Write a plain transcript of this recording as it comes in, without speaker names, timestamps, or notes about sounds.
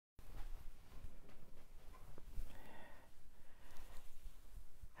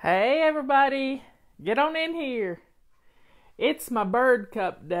Hey everybody, get on in here. It's my bird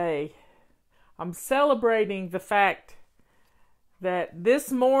cup day. I'm celebrating the fact that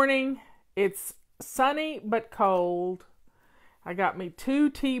this morning it's sunny but cold. I got me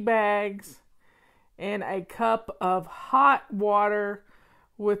 2 tea bags and a cup of hot water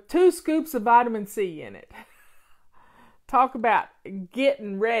with 2 scoops of vitamin C in it. Talk about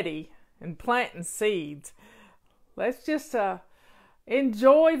getting ready and planting seeds. Let's just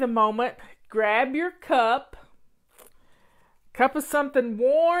enjoy the moment. Grab your cup of something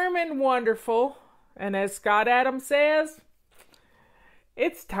warm and wonderful. And as Scott Adams says,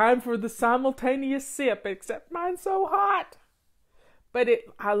 it's time for the simultaneous sip, except mine's so hot. But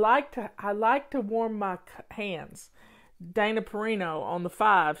I like to warm my hands. Dana Perino on the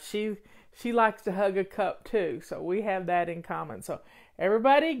 5, she likes to hug a cup too. So we have that in common. So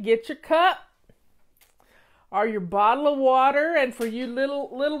everybody get your cup or your bottle of water, and for you little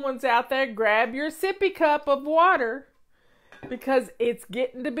ones out there, grab your sippy cup of water, because it's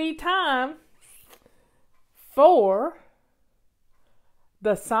getting to be time for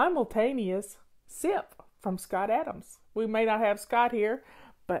the simultaneous sip from Scott Adams. We may not have Scott here,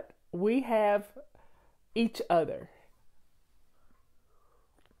 but we have each other.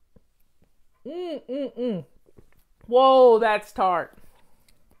 Whoa, that's tart.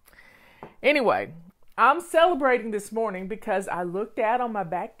 Anyway, I'm celebrating this morning because I looked out on my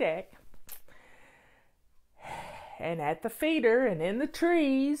back deck, and at the feeder and in the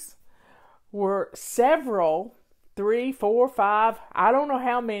trees were several, 3, 4, 5, I don't know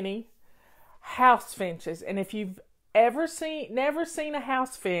how many, house finches. And if you've never seen a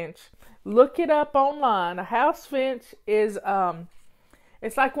house finch, look it up online. A house finch is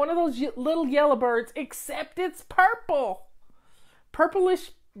it's like one of those little yellow birds, except it's purple,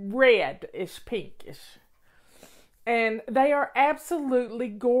 purplish reddish, pinkish. And they are absolutely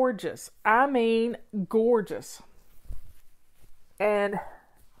gorgeous. I mean, gorgeous. And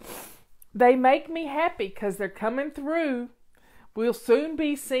they make me happy because they're coming through. We'll soon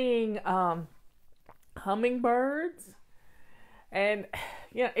be seeing hummingbirds. And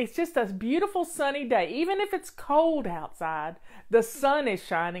it's just a beautiful sunny day. Even if it's cold outside, the sun is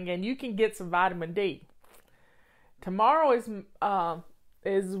shining and you can get some vitamin D. Tomorrow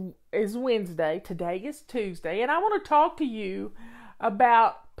is Wednesday. Today is Tuesday, and I want to talk to you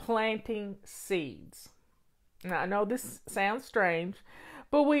about planting seeds. Now, I know this sounds strange,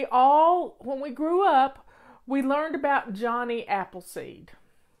 but when we grew up, we learned about Johnny Appleseed.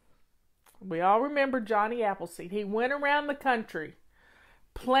 We all remember Johnny Appleseed. He went around the country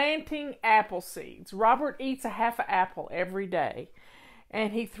planting apple seeds. Robert eats a half an apple every day,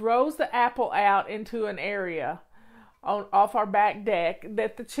 and he throws the apple out into an area off our back deck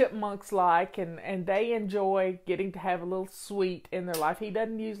that the chipmunks like, and they enjoy getting to have a little sweet in their life. He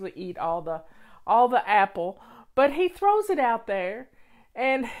doesn't usually eat all the apple, but he throws it out there,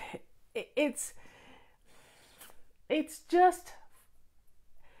 and it's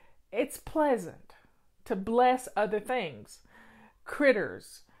pleasant to bless other things,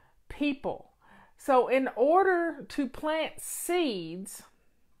 critters, people. So in order to plant seeds,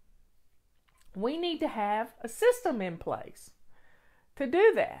 we need to have a system in place to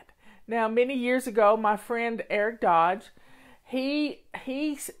do that. Now, many years ago, my friend Eric Dodge, he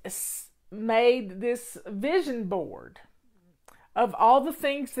made this vision board of all the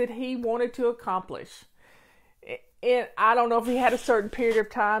things that he wanted to accomplish. And I don't know if he had a certain period of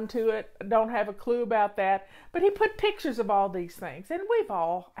time to it. I don't have a clue about that. But he put pictures of all these things. And we've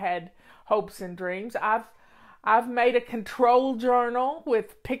all had hopes and dreams. I've made a control journal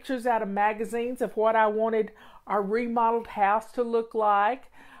with pictures out of magazines of what I wanted our remodeled house to look like.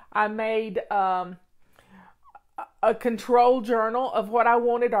 I made a control journal of what I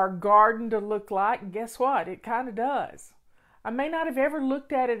wanted our garden to look like. And guess what? It kind of does. I may not have ever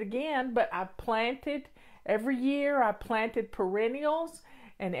looked at it again, but I planted every year. I planted perennials,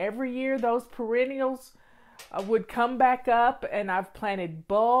 and every year those perennials would come back up, and I've planted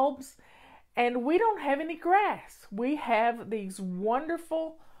bulbs. And we don't have any grass. We have these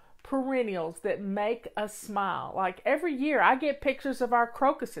wonderful perennials that make us smile. Like every year I get pictures of our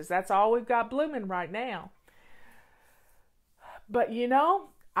crocuses. That's all we've got blooming right now. But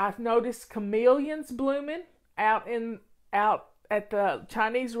I've noticed chameleons blooming out at the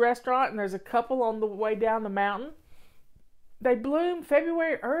Chinese restaurant, and there's a couple on the way down the mountain. They bloom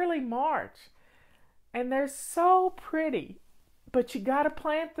February, early March. And they're so pretty. But you got to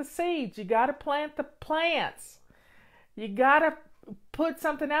plant the seeds. You got to plant the plants. You got to put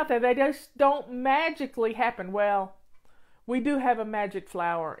something out there. They just don't magically happen. Well, we do have a magic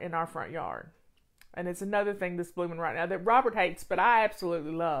flower in our front yard. And it's another thing that's blooming right now that Robert hates, but I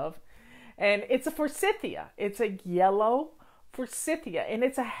absolutely love. And it's a forsythia. It's a yellow forsythia, and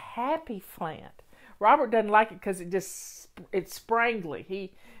it's a happy plant. Robert doesn't like it because it's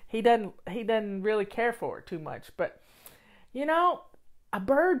sprangly. He doesn't really care for it too much. But you know, a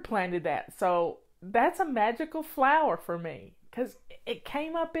bird planted that, so that's a magical flower for me because it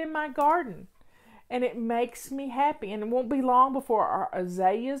came up in my garden, and it makes me happy. And it won't be long before our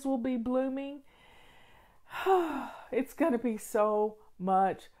azaleas will be blooming. It's gonna be so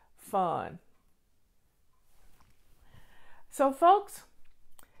much fun. So, folks,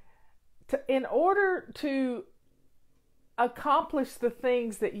 in order to accomplish the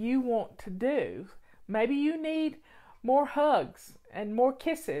things that you want to do, maybe you need more hugs and more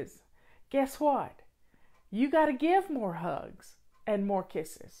kisses. Guess what? You got to give more hugs and more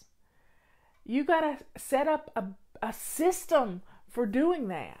kisses. You got to set up a system for doing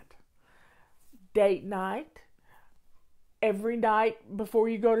that. Date night. Every night before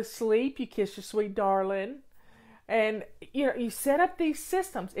you go to sleep, you kiss your sweet darling. And, you set up these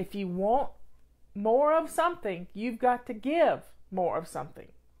systems. If you want more of something, you've got to give more of something.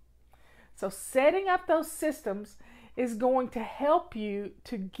 So setting up those systems is going to help you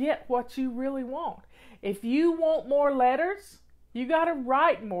to get what you really want. If you want more letters, you got to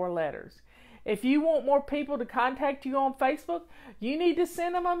write more letters. If you want more people to contact you on Facebook, you need to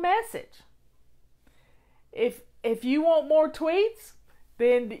send them a message. If you want more tweets,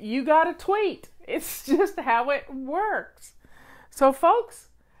 then you got to tweet. It's just how it works. So, folks,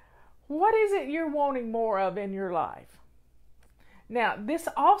 what is it you're wanting more of in your life? Now, this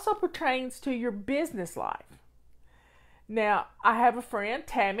also pertains to your business life. Now, I have a friend,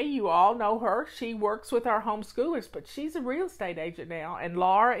 Tammy. You all know her. She works with our homeschoolers, but she's a real estate agent now, and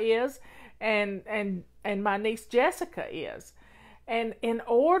Laura is, and my niece Jessica is. And in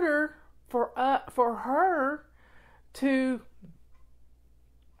order for her to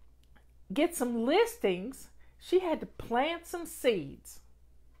get some listings, she had to plant some seeds.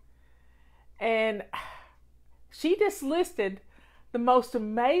 And she just listed the most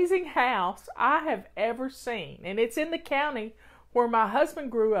amazing house I have ever seen. And it's in the county where my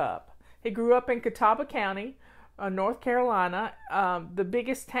husband grew up. He grew up in Catawba County, North Carolina. The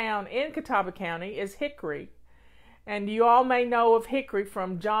biggest town in Catawba County is Hickory. And you all may know of Hickory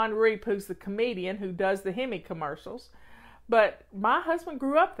from John Reap, who's the comedian who does the Hemi commercials. But my husband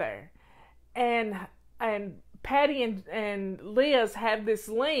grew up there. And Patty and Liz have this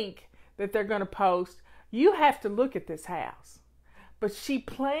link that they're going to post. You have to look at this house. But she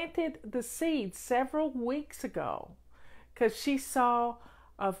planted the seeds several weeks ago because she saw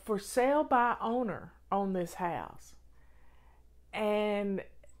a for sale by owner on this house. And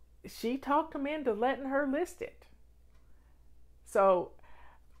she talked him into letting her list it. So,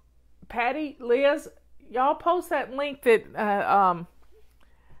 Patty, Liz, y'all post that link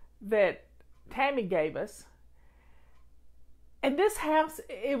that Tammy gave us. And this house,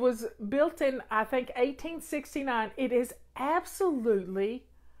 it was built in, I think, 1869. It is absolutely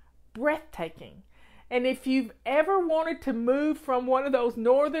breathtaking. And if you've ever wanted to move from one of those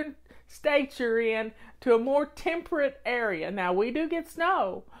northern states you're in to a more temperate area, now we do get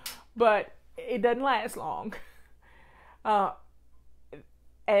snow, but it doesn't last long,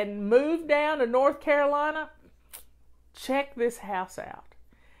 and move down to North Carolina, check this house out.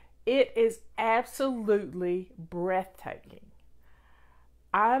 It is absolutely breathtaking.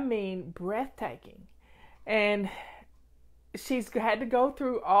 I mean, breathtaking. And she's had to go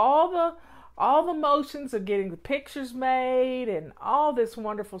through all the motions of getting the pictures made and all this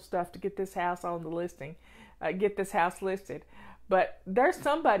wonderful stuff to get this house on the listing, get this house listed. But there's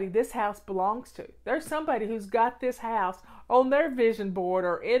somebody this house belongs to. There's somebody who's got this house on their vision board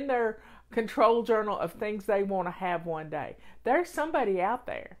or in their control journal of things they want to have one day. There's somebody out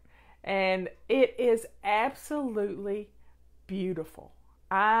there. And it is absolutely beautiful.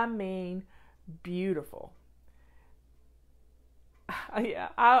 I mean, beautiful.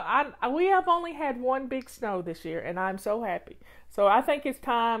 Yeah, we have only had one big snow this year, and I'm so happy. So I think it's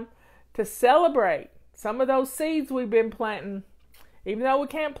time to celebrate some of those seeds we've been planting, even though we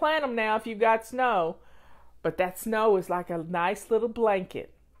can't plant them now if you've got snow. But that snow is like a nice little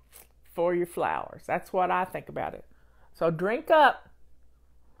blanket for your flowers. That's what I think about it. So drink up.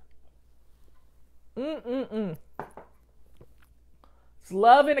 It's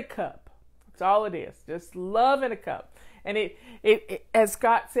love in a cup. That's all it is. Just love in a cup. And it as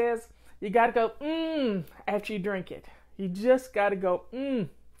Scott says, you got to go after you drink it. You just got to go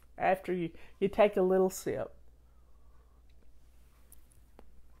after you take a little sip.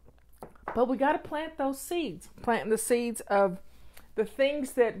 But we got to plant those seeds. Planting the seeds of the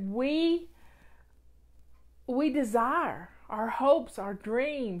things that we we desire, our hopes, our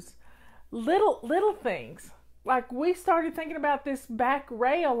dreams, little things. Like we started thinking about this back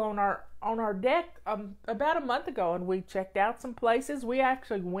rail on our deck about a month ago, and we checked out some places. We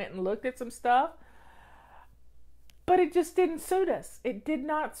actually went and looked at some stuff, but it just didn't suit us. It did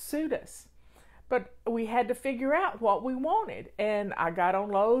not suit us. But we had to figure out what we wanted. And I got on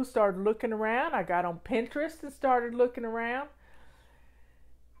Lowe's, started looking around. I got on Pinterest and started looking around.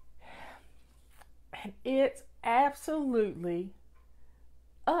 And it's absolutely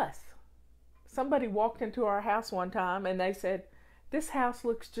us. Somebody walked into our house one time and they said, "This house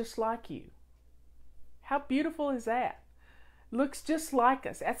looks just like you." How beautiful is that? Looks just like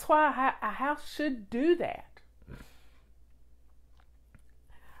us. That's why a house should do that.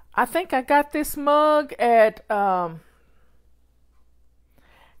 I think I got this mug at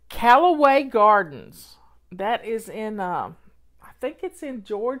Callaway Gardens. That is in, I think it's in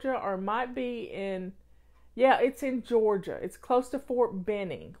Georgia, or it might be in, yeah, it's in Georgia. It's close to Fort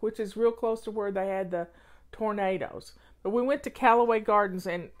Benning, which is real close to where they had the tornadoes. But we went to Callaway Gardens,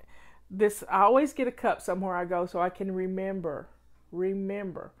 and I always get a cup somewhere I go so I can remember.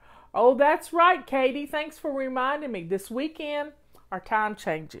 Oh, that's right, Katie. Thanks for reminding me. This weekend, our time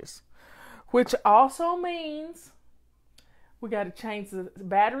changes, which also means we got to change the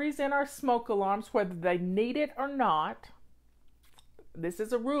batteries in our smoke alarms, whether they need it or not. This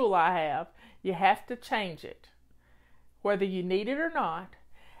is a rule I have. You have to change it, whether you need it or not.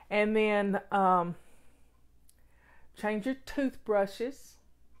 And then change your toothbrushes.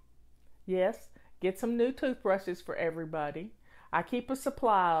 Yes, get some new toothbrushes for everybody. I keep a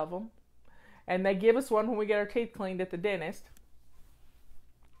supply of them, and they give us one when we get our teeth cleaned at the dentist.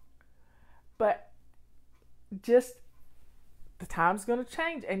 But just the time's going to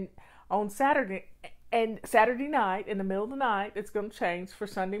change, and on Saturday night, in the middle of the night, it's going to change for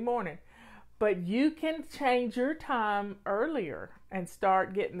Sunday morning. But you can change your time earlier and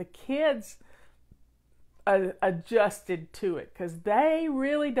start getting the kids adjusted to it, because they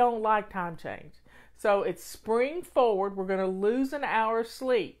really don't like time change. So it's spring forward. We're going to lose an hour of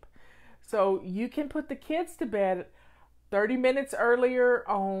sleep. So you can put the kids to bed 30 minutes earlier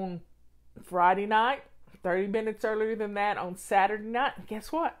on Friday night, 30 minutes earlier than that on Saturday night. And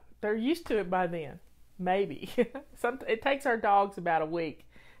guess what? They're used to it by then. Maybe. It takes our dogs about a week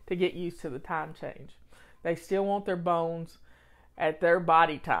to get used to the time change. They still want their bones at their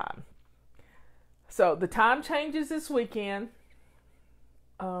body time. So the time changes this weekend.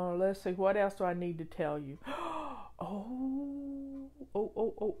 Let's see, what else do I need to tell you? Oh.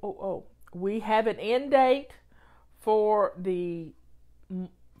 We have an end date for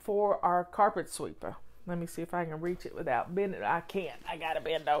our carpet sweeper. Let me see if I can reach it without bending. I can't. I gotta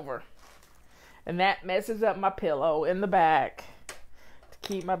bend over. And that messes up my pillow in the back to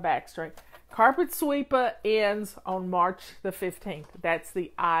keep my back straight. Carpet sweeper ends on March the 15th. That's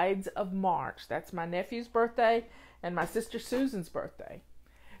the Ides of March. That's my nephew's birthday and my sister Susan's birthday.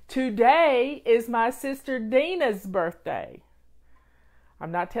 Today is my sister Dina's birthday.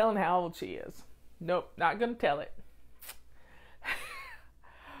 I'm not telling how old she is. Nope, not going to tell it.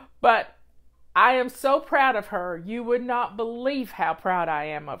 But I am so proud of her. You would not believe how proud I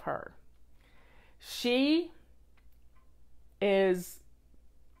am of her. She is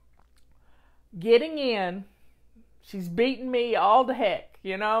getting in. She's beating me all to heck,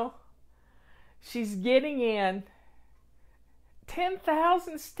 you know. She's getting in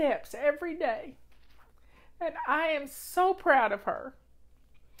 10,000 steps every day. And I am so proud of her.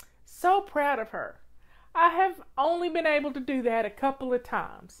 So proud of her. I have only been able to do that a couple of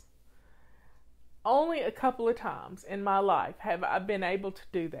times. Only a couple of times in my life have I been able to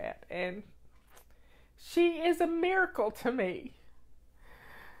do that. And she is a miracle to me.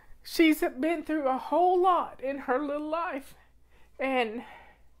 She's been through a whole lot in her little life. And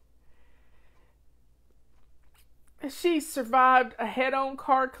she survived a head-on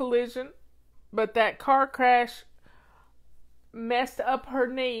car collision, but that car crash messed up her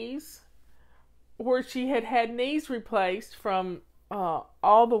knees, where she had knees replaced from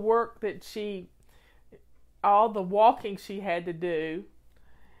all the walking she had to do.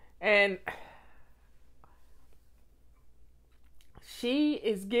 And she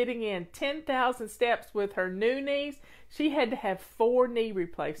is getting in 10,000 steps with her new knees. She had to have 4 knee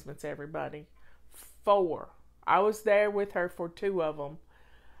replacements, everybody. 4. I was there with her for 2 of them.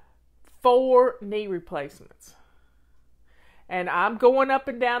 4 knee replacements. And I'm going up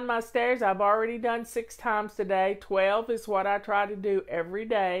and down my stairs. I've already done 6 times today. 12 is what I try to do every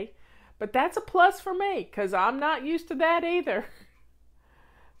day. But that's a plus for me, because I'm not used to that either.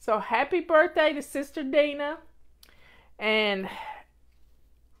 So happy birthday to Sister Dina. And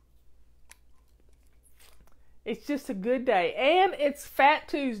It's just a good day. And it's Fat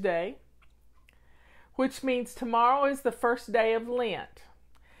Tuesday, which means tomorrow is the first day of Lent.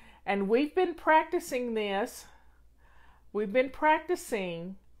 And we've been practicing this. We've been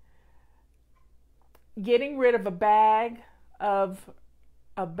practicing getting rid of a bag of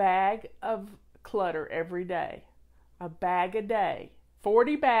clutter every day. A bag a day.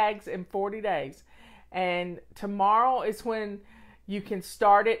 40 bags in 40 days. And tomorrow is when you can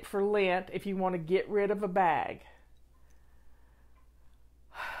start it for Lent if you want to get rid of a bag.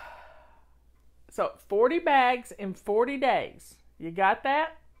 So 40 bags in 40 days. You got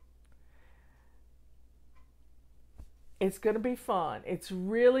that? It's going to be fun. It's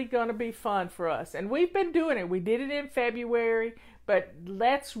really going to be fun for us. And we've been doing it. We did it in February, but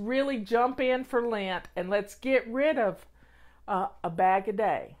let's really jump in for Lent and let's get rid of a bag a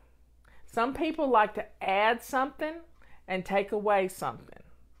day. Some people like to add something and take away something.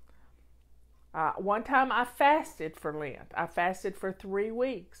 One time I fasted for Lent. I fasted for 3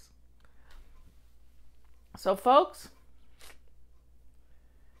 weeks. So folks,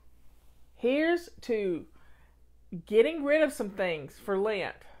 here's to getting rid of some things for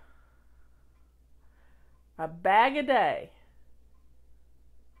Lent. A bag a day.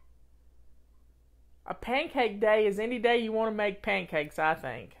 A pancake day is any day you want to make pancakes, I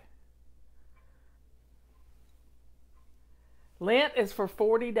think. Lent is for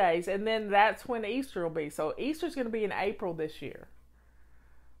 40 days, and then that's when Easter will be. So Easter's going to be in April this year.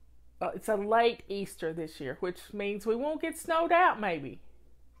 It's a late Easter this year, which means we won't get snowed out maybe.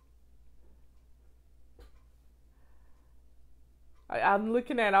 I'm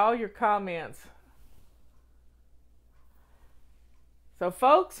looking at all your comments. So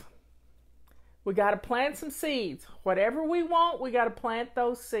folks, we got to plant some seeds. Whatever we want, we got to plant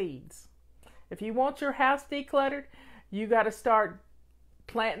those seeds. If you want your house decluttered, you got to start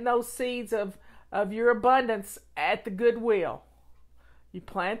planting those seeds of your abundance at the Goodwill. You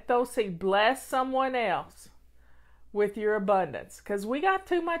plant those seeds. Bless someone else with your abundance. Because we got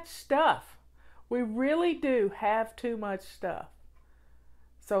too much stuff. We really do have too much stuff.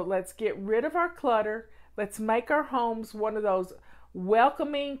 So let's get rid of our clutter. Let's make our homes one of those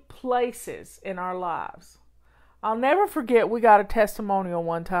welcoming places in our lives. I'll never forget, we got a testimonial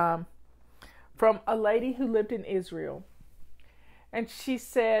one time from a lady who lived in Israel. And she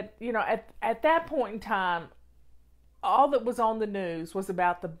said, you know, at that point in time, all that was on the news was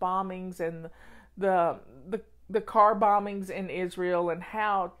about the bombings and the car bombings in Israel and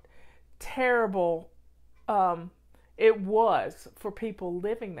how terrible it was for people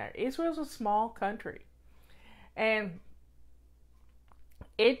living there. Israel's a small country. And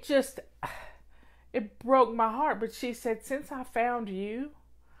it broke my heart. But she said, since I found you,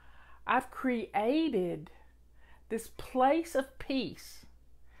 I've created this place of peace.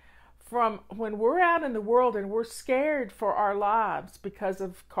 From when we're out in the world and we're scared for our lives because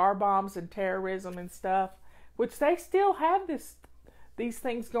of car bombs and terrorism and stuff, which they still have these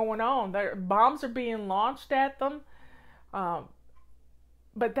things going on. Bombs are being launched at them,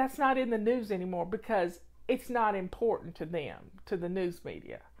 but that's not in the news anymore because it's not important to them, to the news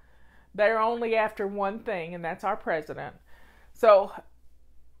media. They're only after one thing, and that's our president. So,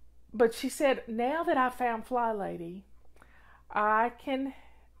 but she said, now that I found Fly Lady, I can,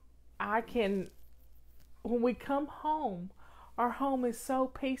 when we come home, our home is so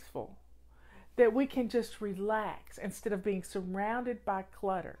peaceful that we can just relax instead of being surrounded by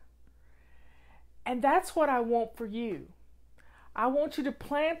clutter. And that's what I want for you. I want you to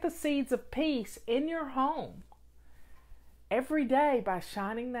plant the seeds of peace in your home every day by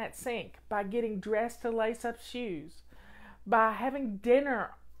shining that sink, by getting dressed to lace up shoes, by having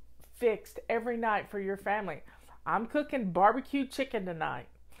dinner fixed every night for your family. I'm cooking barbecue chicken tonight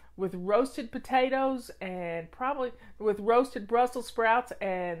with roasted potatoes and probably with roasted Brussels sprouts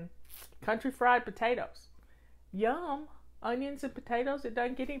and country fried potatoes. Yum. Onions and potatoes. It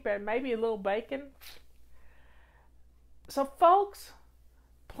doesn't get any better. Maybe a little bacon. So folks,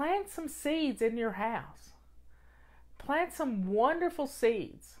 plant some seeds in your house. Plant some wonderful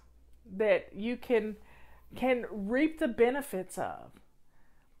seeds that you can reap the benefits of.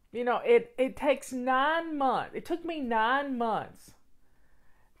 You know, it takes 9 months. It took me 9 months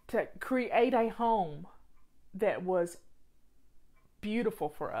to create a home that was beautiful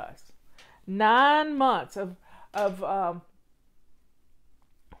for us. 9 months of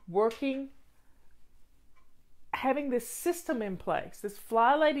working, having this system in place, this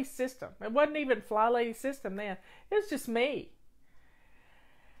Fly Lady system. It wasn't even Fly Lady system then. It was just me.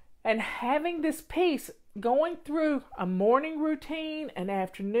 And having this peace, going through a morning routine, an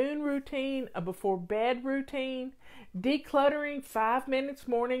afternoon routine, a before bed routine, decluttering 5 minutes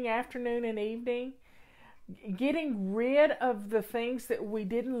morning, afternoon, and evening, getting rid of the things that we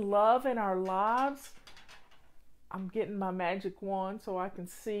didn't love in our lives. I'm getting my magic wand so I can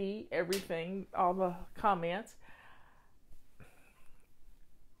see everything, all the comments.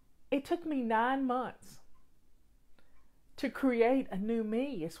 It took me 9 months to create a new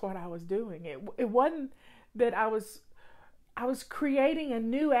me, is what I was doing. It wasn't that I was creating a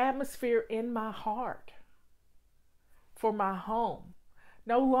new atmosphere in my heart for my home.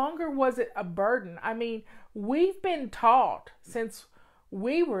 No longer was it a burden. I mean, we've been taught since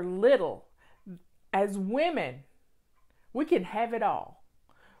we were little, as women, we can have it all.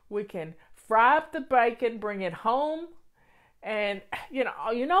 We can fry up the bacon, bring it home, and you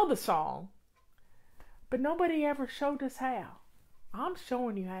know the song. But nobody ever showed us how. I'm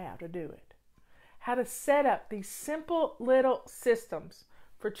showing you how to do it. How to set up these simple little systems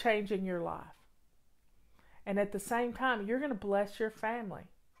for changing your life. And at the same time, you're going to bless your family.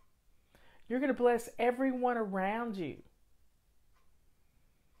 You're going to bless everyone around you.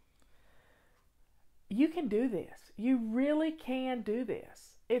 You can do this. You really can do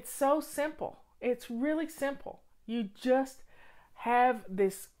this. It's so simple. It's really simple. You just have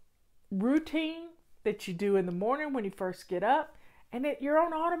this routine that you do in the morning when you first get up, and you're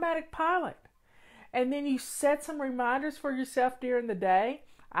on automatic pilot. And then you set some reminders for yourself during the day.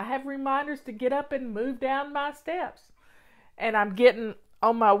 I have reminders to get up and move down my steps. And I'm getting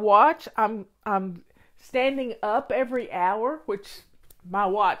on my watch. I'm standing up every hour, which my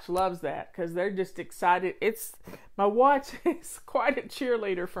watch loves that because they're just excited. My watch is quite a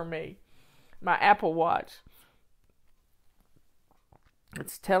cheerleader for me. My Apple Watch.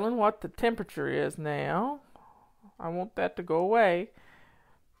 It's telling what the temperature is now. I want that to go away.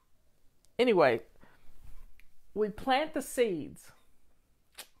 Anyway, we plant the seeds.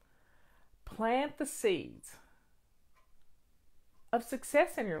 Plant the seeds of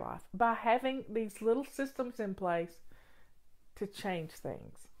success in your life by having these little systems in place to change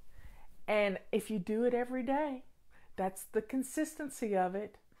things. And if you do it every day, that's the consistency of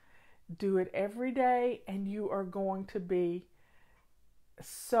it. Do it every day and you are going to be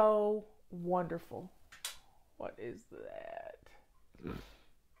so wonderful. What is that?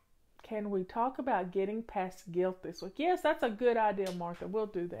 Can we talk about getting past guilt this week? Yes, that's a good idea, Martha. We'll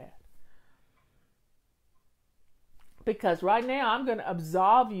do that. Because right now I'm going to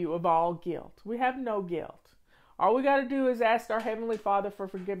absolve you of all guilt. We have no guilt. All we got to do is ask our Heavenly Father for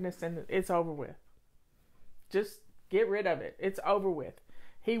forgiveness and it's over with. Just get rid of it. It's over with.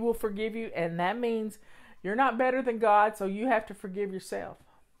 He will forgive you, and that means you're not better than God, so you have to forgive yourself.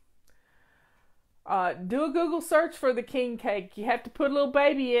 Do a Google search for the king cake. You have to put a little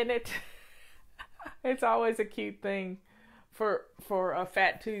baby in it. It's always a cute thing for a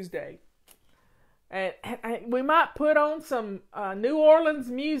Fat Tuesday. And we might put on some New Orleans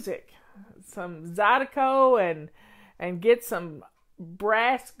music, some Zydeco, and get some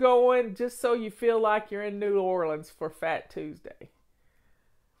brass going just so you feel like you're in New Orleans for Fat Tuesday.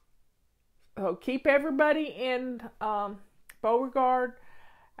 So keep everybody in Beauregard,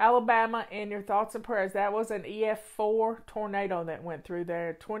 Alabama, in your thoughts and prayers. That was an EF4 tornado that went through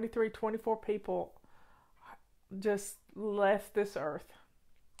there. 24 people just left this earth.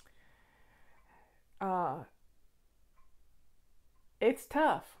 It's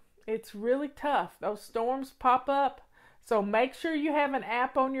tough. It's really tough. Those storms pop up. So make sure you have an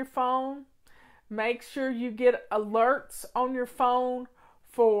app on your phone. Make sure you get alerts on your phone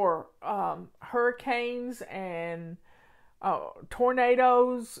for hurricanes and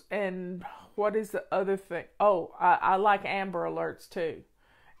tornadoes, and what is the other thing? Oh, I like Amber Alerts too.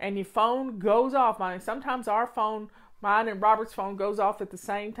 And your phone goes off. I mean, sometimes our phone, mine and Robert's phone, goes off at the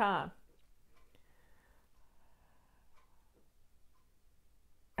same time.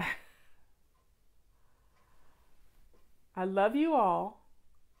 I love you all.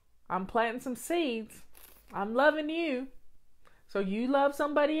 I'm planting some seeds. I'm loving you. So you love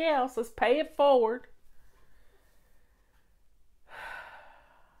somebody else. Let's pay it forward.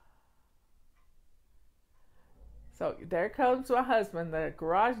 So there comes my husband. The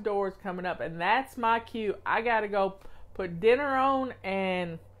garage door is coming up, and that's my cue. I got to go put dinner on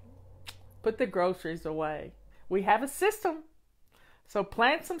and put the groceries away. We have a system. So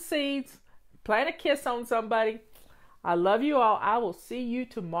plant some seeds. Plant a kiss on somebody. I love you all. I will see you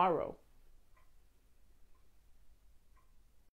tomorrow.